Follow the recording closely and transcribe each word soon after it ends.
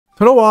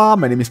Hello,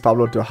 my name is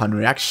Pablo to Han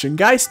Reaction.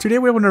 Guys, today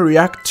we're going to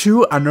react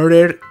to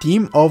another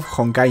theme of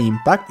Honkai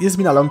Impact. It's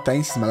been a long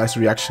time since my last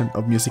reaction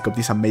of music of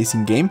this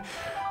amazing game.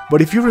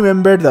 But if you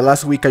remember, the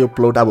last week I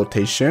uploaded a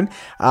votation,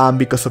 and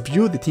because of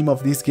you, the team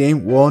of this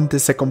game won the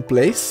second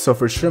place. So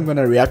for sure I'm going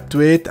to react to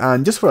it,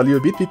 and just for a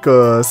little bit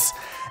because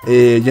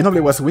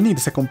Genoble was winning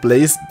the second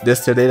place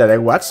yesterday that I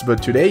watched,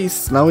 but today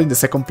is now in the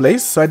second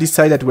place. So I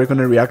decided that we're going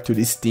to react to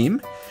this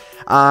team.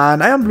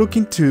 And I am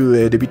looking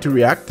to the V2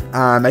 React,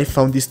 and I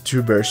found these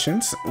two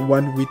versions,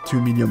 one with 2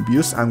 million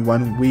views and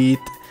one with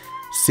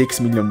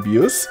 6 million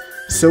views.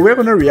 So we're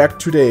gonna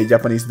react to the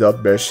Japanese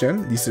dub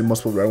version. This is the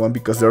most popular one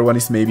because the other one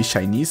is maybe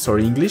Chinese or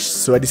English.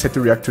 So I decided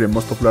to react to the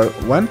most popular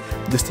one,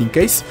 just in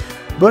case.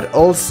 But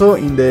also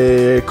in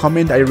the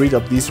comment I read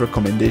of this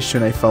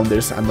recommendation, I found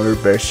there's another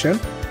version.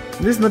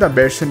 This is not a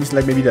version, it's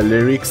like maybe the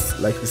lyrics,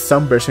 like the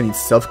song version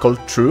itself called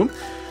True.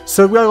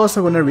 So we are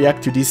also going to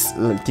react to this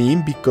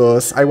theme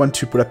because I want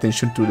to put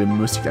attention to the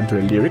music and to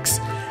the lyrics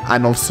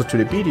and also to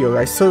the video,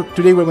 guys. So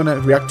today we're going to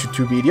react to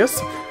two videos.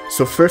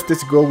 So first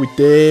let's go with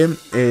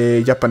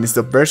the Japanese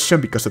dub version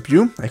because of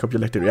you. I hope you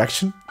like the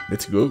reaction.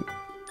 Let's go.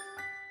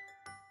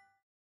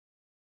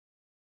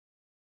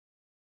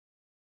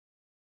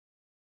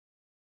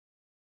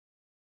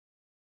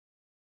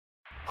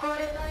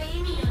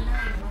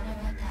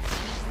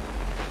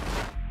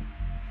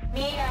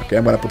 Okay,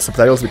 I'm gonna put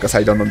subtitles because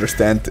I don't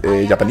understand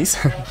Japanese.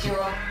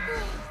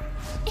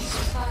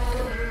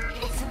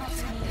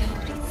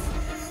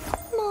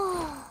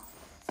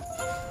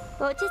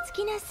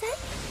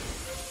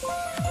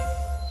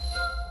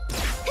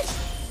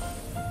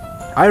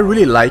 I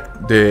really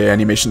like the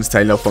animation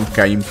style of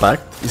Honkai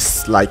Impact.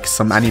 It's like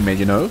some anime,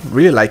 you know?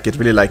 Really like it,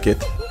 really like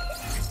it.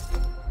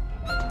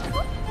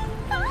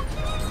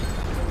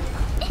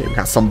 Okay, we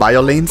have some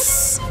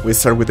violins. We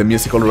start with the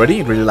music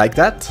already, really like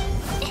that.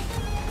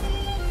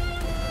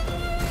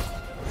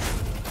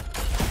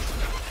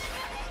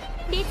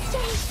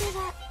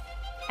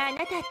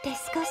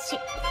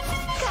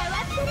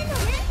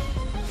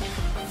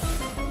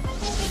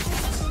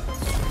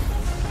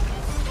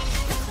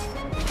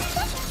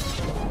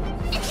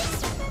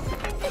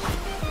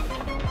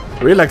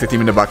 I really like the team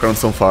in the background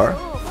so far.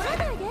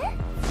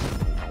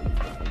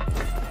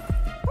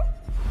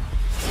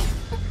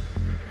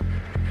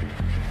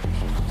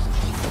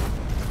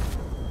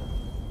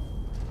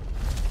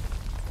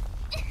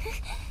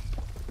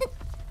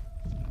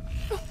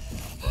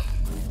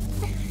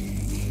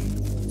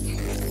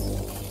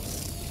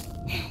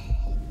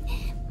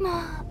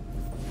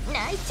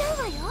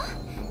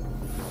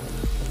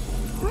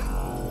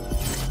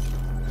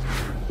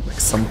 Like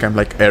some kind of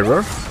like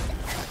error.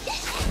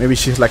 Maybe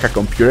she's like a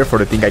computer for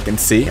the thing I can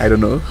see, I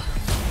don't know.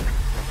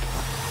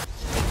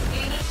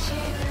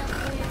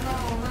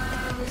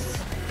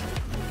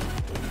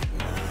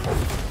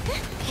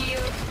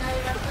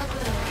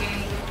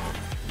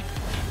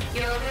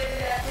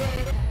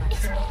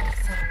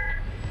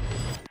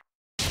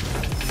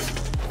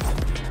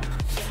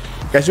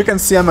 As you can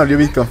see, I'm a little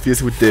bit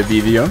confused with the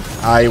video.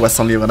 I was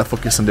only gonna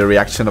focus on the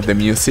reaction of the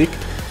music,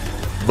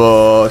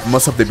 but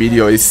most of the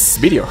video is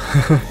video.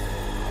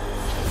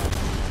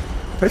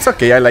 It's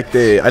okay, I like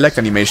the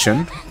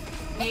animation.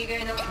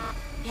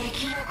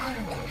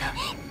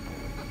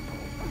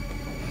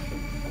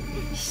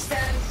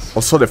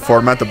 Also the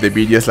format of the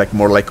video is like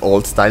more like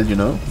old style, you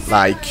know?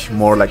 Like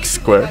more like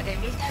square.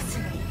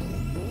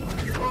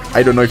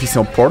 I don't know if it's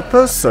on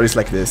purpose or it's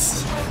like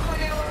this.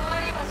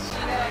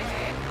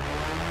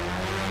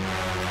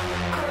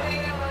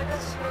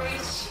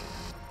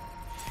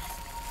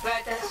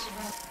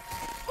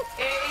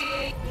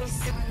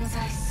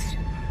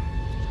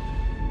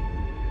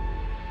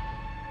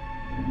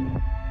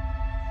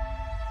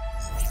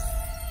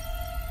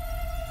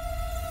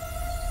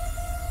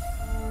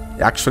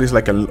 Actually, it's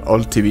like an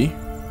old TV.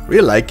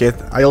 Really like it.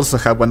 I also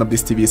have one of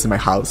these TVs in my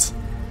house,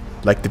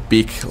 like the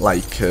big,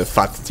 like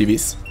fat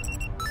TVs.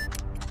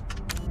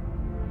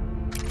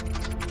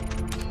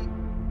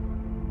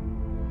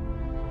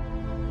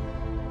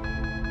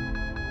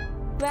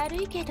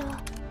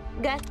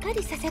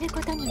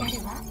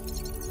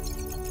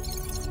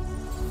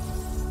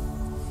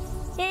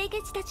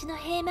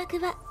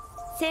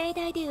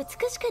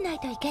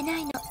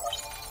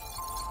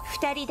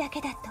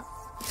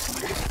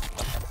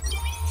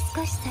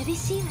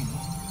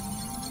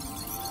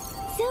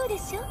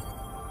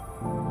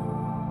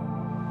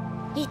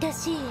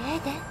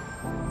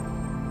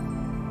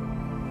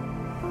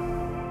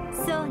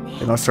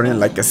 And also turning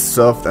like a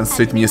soft and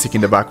sweet music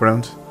in the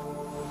background.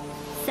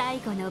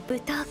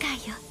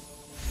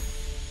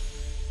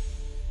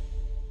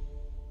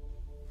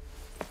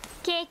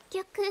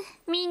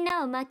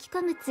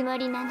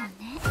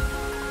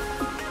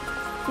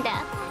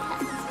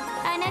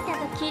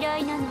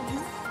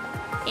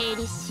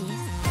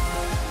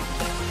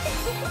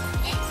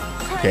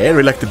 Okay, I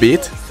really like the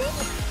beat.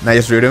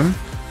 Nice rhythm.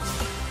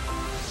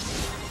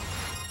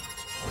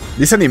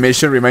 This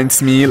animation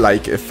reminds me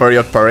like Fairy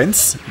Odd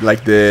Parents,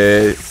 like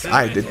the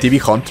TV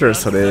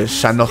Hunters or the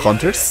Channel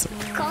Hunters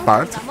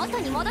part.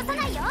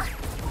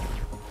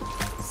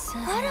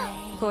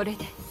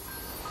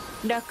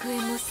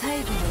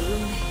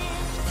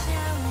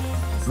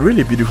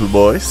 Really beautiful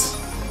voice.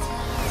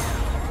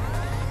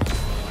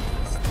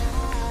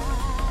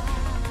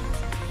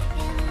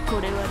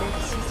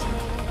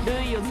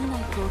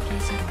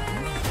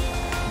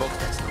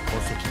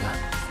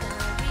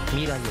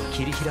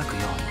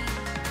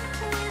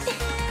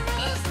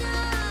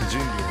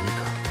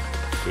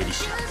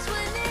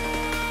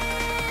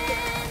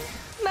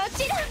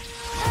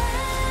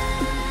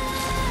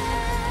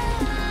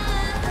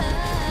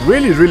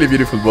 Really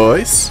beautiful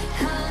voice.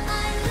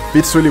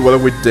 Fits really well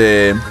with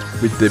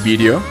the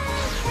video.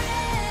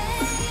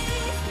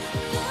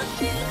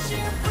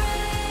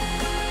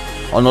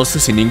 And also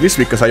it's in English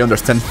because I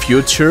understand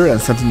future and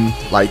something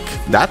like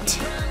that.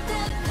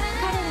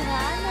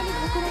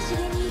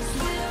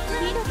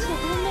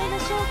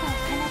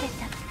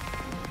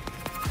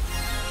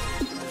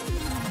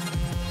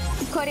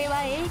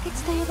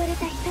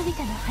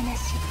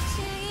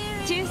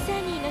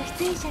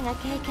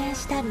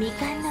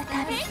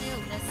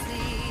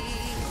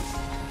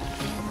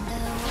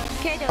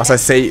 As I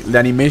say, the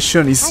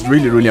animation is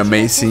really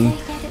amazing.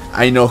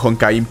 I know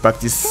Honkai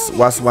Impact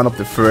was one of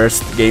the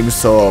first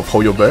games of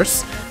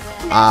HoYoverse,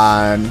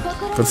 and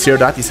consider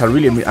that it's a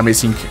really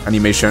amazing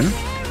animation.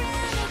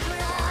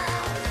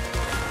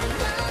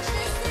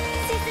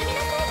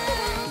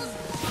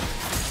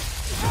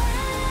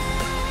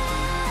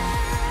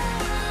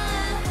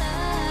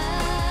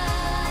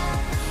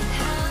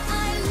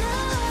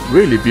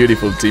 Really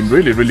beautiful team,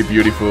 really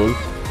beautiful.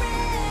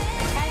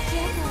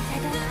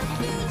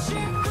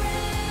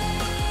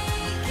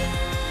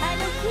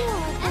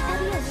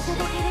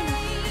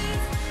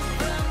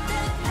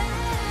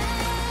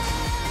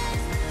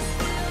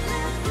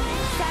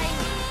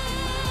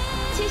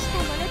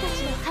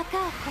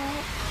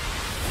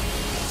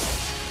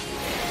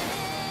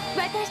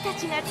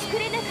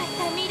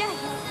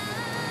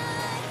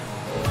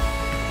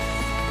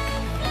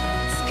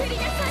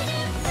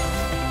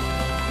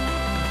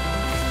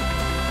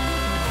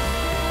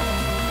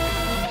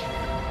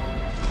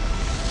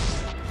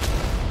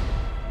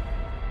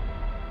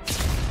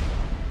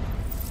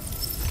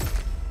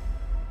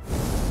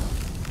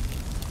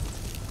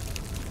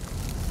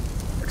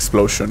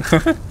 Explosion.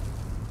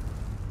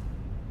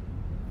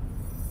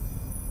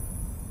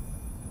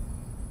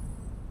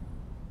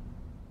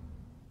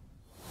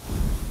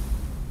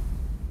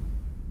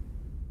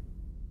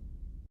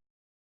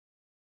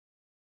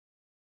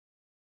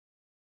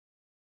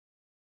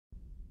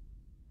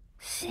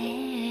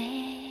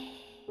 Say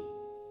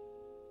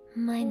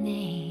my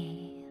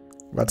name.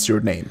 What's your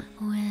name?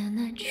 When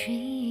a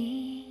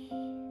tree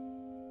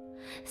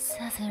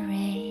says a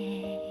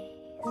race,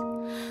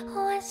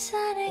 what's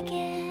that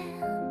again?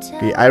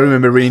 Okay, I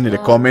remember reading in the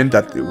comment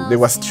that there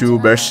was two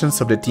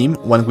versions of the theme,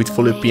 one with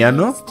fully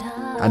piano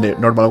and the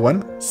normal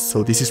one.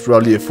 So this is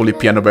probably the fully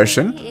piano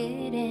version.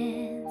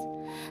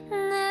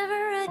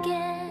 Never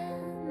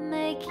again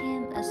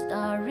making a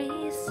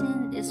story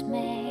in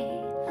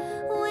dismay.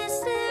 We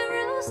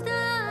zero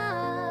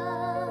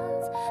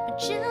stars, but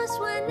just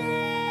one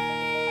name.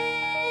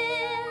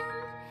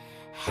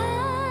 How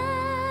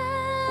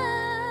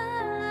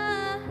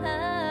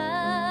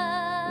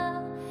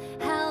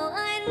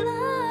I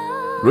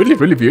love.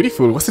 Really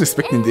beautiful. Wasn't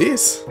expecting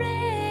this.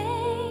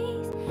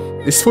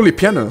 It's fully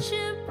piano.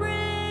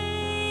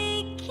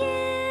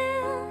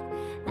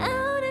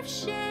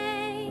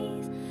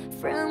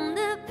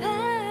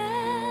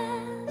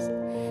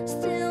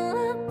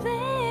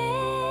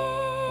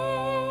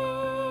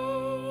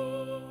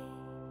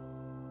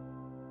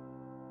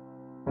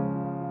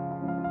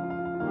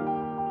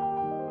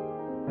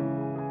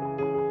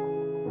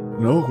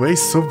 No way,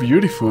 so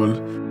beautiful.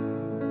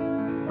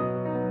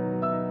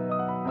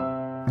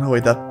 No way,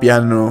 that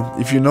piano.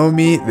 If you know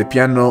me, the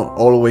piano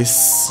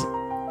always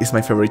is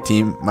my favorite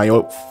theme, my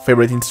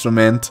favorite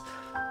instrument,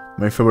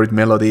 my favorite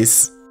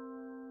melodies.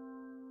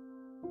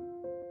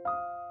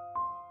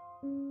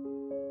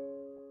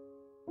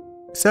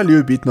 It's a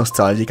little bit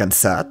nostalgic and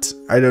sad.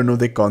 I don't know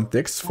the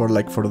context for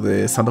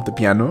the sound of the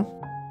piano.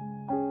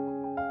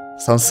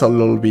 Sounds a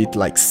little bit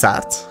like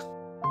sad.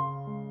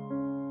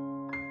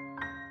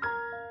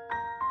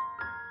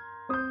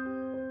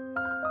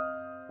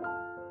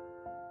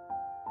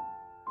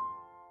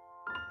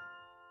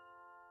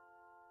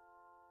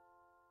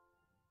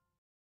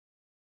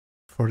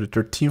 For the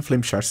 13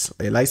 flame shards,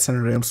 Eliza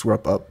and Realms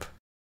wrap up.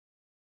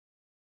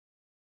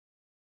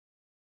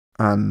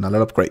 And a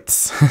lot of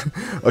upgrades.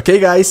 Okay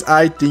guys,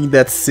 I think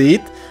that's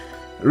it.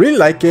 Really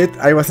like it.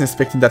 I wasn't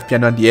expecting that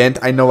piano at the end.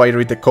 I know I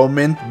read the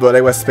comment, but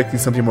I was expecting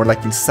something more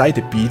like inside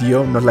the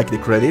video, not like the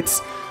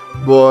credits.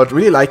 But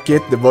really like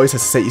it. The voice,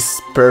 as I say,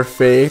 is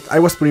perfect. I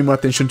was paying more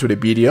attention to the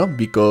video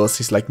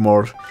because it's like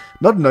more,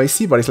 not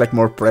noisy, but it's like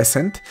more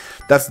present.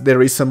 That's the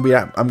reason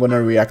I'm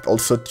gonna react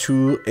also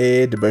to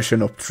the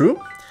version of True.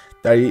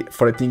 That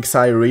for the things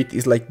I read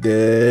is like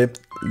the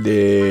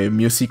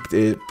music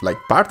like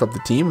part of the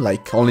team,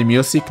 like only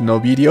music, no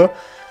video.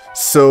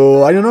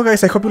 So I don't know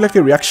guys, I hope you like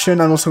the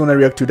reaction. I'm also gonna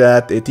react to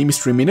that. The team is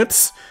 3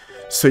 minutes.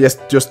 So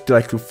just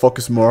like to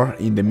focus more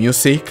in the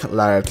music,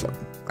 like,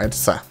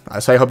 so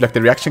I hope you like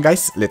the reaction,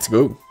 guys. Let's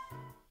go.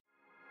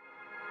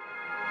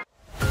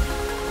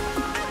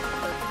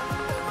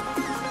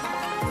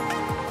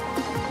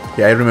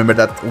 Yeah, I remember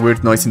that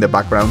weird noise in the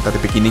background at the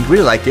beginning.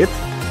 Really like it.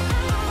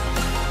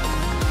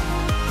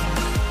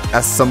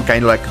 As some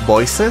kind of like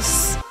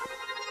voices.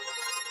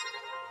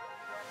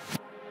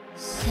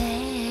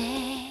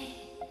 Say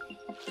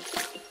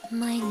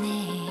my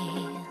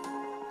name.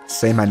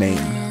 Say my name.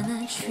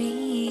 And a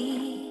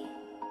tree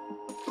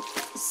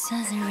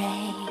says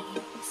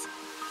rays.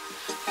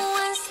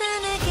 Once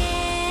and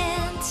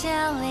again,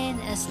 telling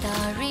a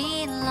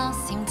story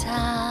lost in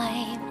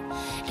time.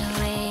 The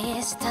way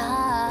it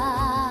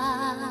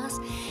starts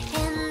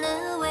and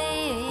the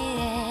way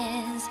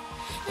it ends.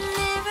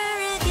 Never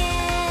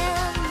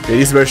again.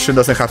 This version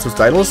doesn't have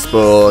subtitles,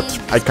 but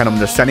I can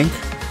understanding.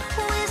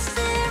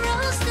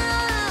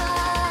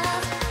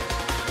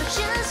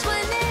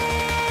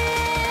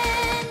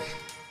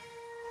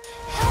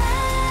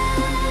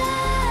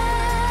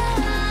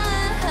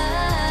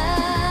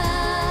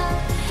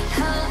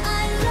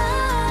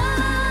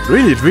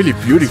 Really, really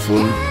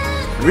beautiful.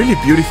 Really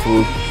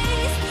beautiful.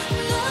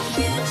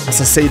 As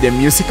I say, the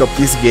music of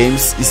these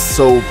games is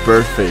so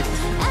perfect.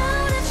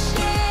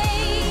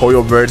 How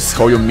you verse,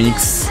 how you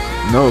mix.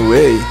 No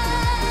way.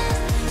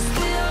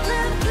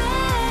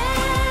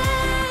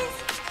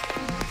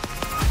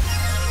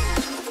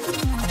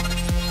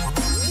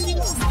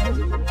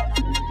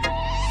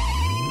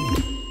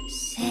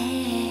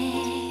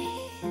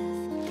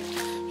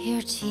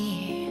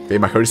 Okay,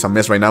 my hair is a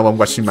mess right now. I'm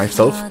watching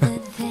myself.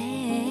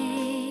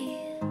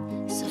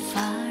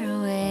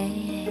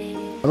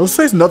 And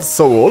also, it's not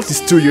so old, it's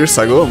 2 years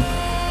ago.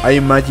 I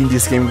imagine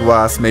this game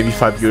was maybe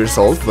 5 years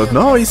old, but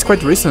no, it's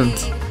quite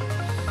recent.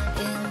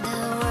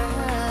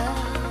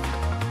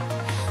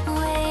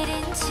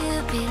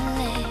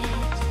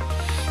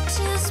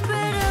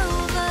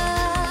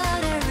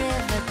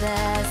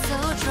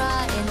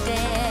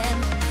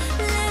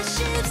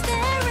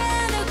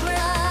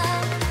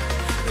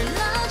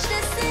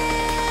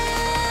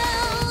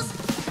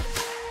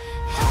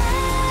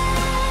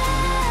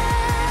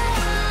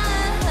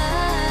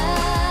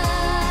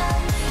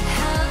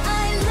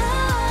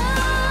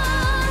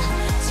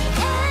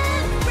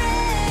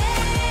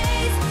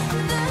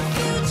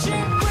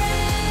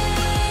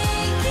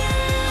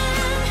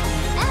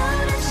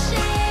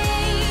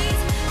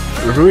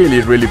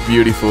 Really, really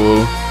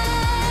beautiful.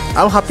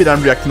 I'm happy that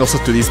I'm reacting also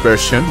to this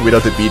version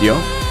without the video,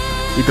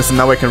 because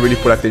now I can really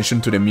put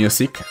attention to the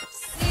music.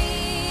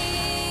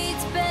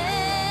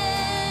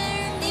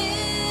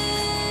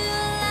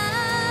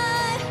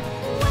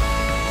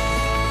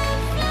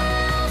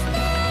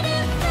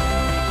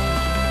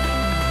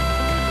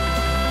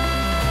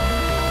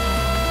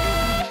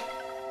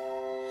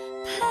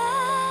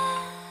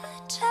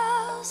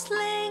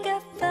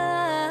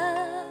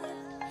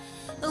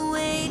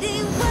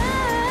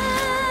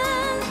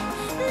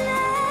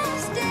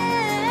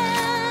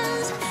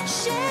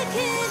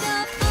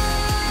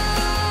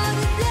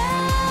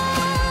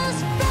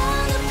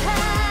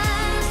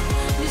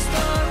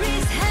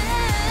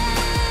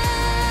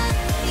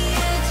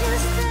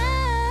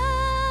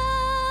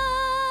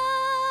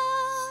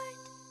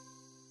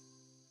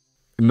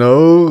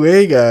 No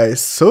way, guys,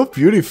 so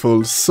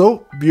beautiful,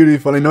 so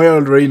beautiful. I know I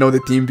already know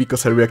the theme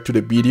because I react to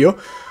the video,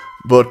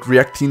 but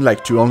reacting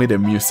like to only the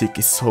music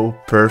is so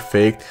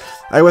perfect.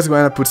 I was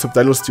gonna put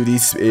subtitles to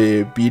this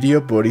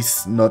video, but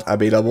it's not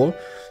available,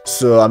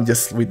 so I'm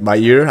just with my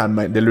ear and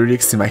the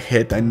lyrics in my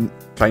head. I'm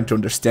trying to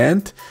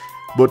understand,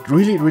 but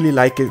really, really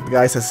like it,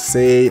 guys. As I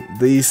say,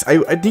 this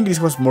I think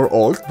this was more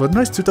old, but no,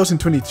 it's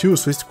 2022,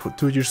 so it's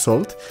 2 years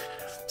old.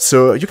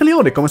 So you can leave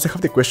in the comments. I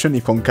have the question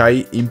if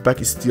Honkai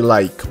Impact is still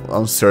like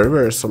on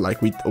servers or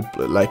like with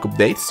like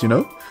updates, you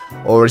know,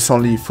 or it's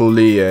only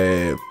fully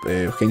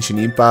Genshin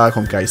Impact,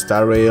 Honkai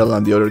Star Rail,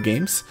 and the other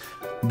games.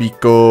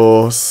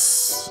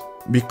 Because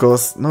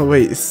no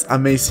way, it's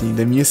amazing.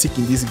 The music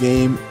in this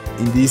game,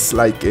 in this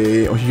like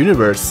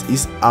universe,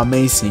 is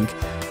amazing.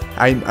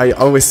 I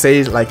always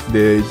say like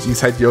the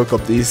inside joke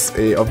of this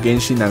of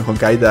Genshin and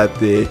Honkai that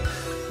the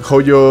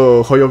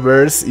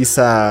Hoyoverse is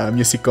a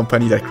music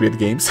company that create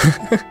games.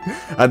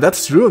 And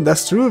that's true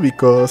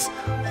because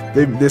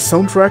the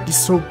soundtrack is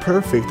so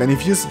perfect. And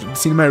if you've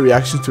seen my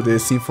reaction to the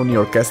symphony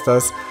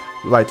orchestras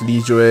like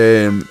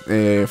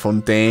Lijoe,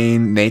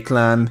 Fontaine,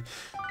 Natlan,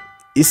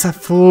 it's a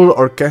full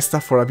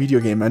orchestra for a video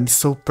game, and it's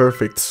so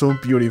perfect, so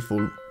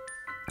beautiful.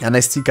 And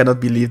I still cannot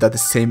believe that the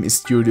same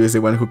studio is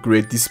the one who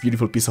created this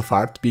beautiful piece of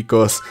art,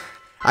 because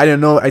I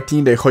don't know, I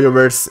think the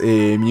Hoyoverse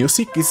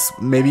music is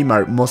maybe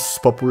my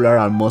most popular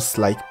and most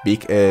like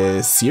big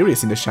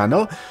series in the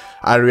channel.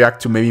 I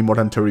react to maybe more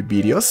than 30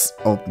 videos,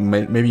 or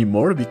maybe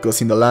more,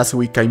 because in the last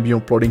week I've been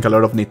uploading a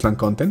lot of Natlan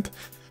content.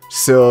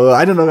 So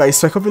I don't know, guys,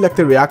 so I hope you liked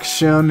the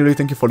reaction. Really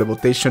thank you for the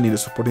votation and the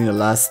support in the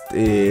last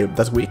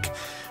week.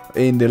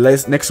 In the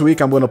next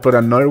week I'm going to upload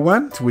another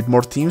one with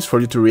more themes for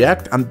you to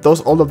react, and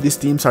all of these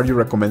themes are your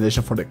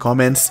recommendation for the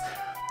comments.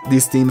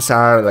 These themes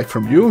are like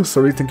from you, so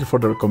really thank you for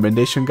the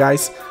recommendation,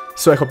 guys.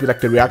 So I hope you liked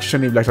the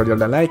reaction. If you liked what you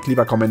like, leave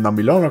a comment down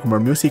below. More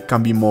music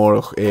can be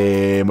more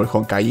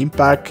Honkai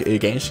Impact,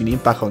 Genshin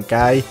Impact,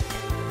 Honkai,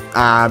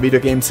 video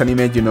games,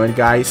 anime, you know it,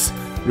 guys.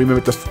 Remember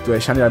to subscribe to the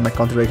channel, my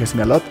content really helps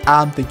me a lot.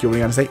 And thank you,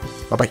 and say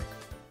bye bye.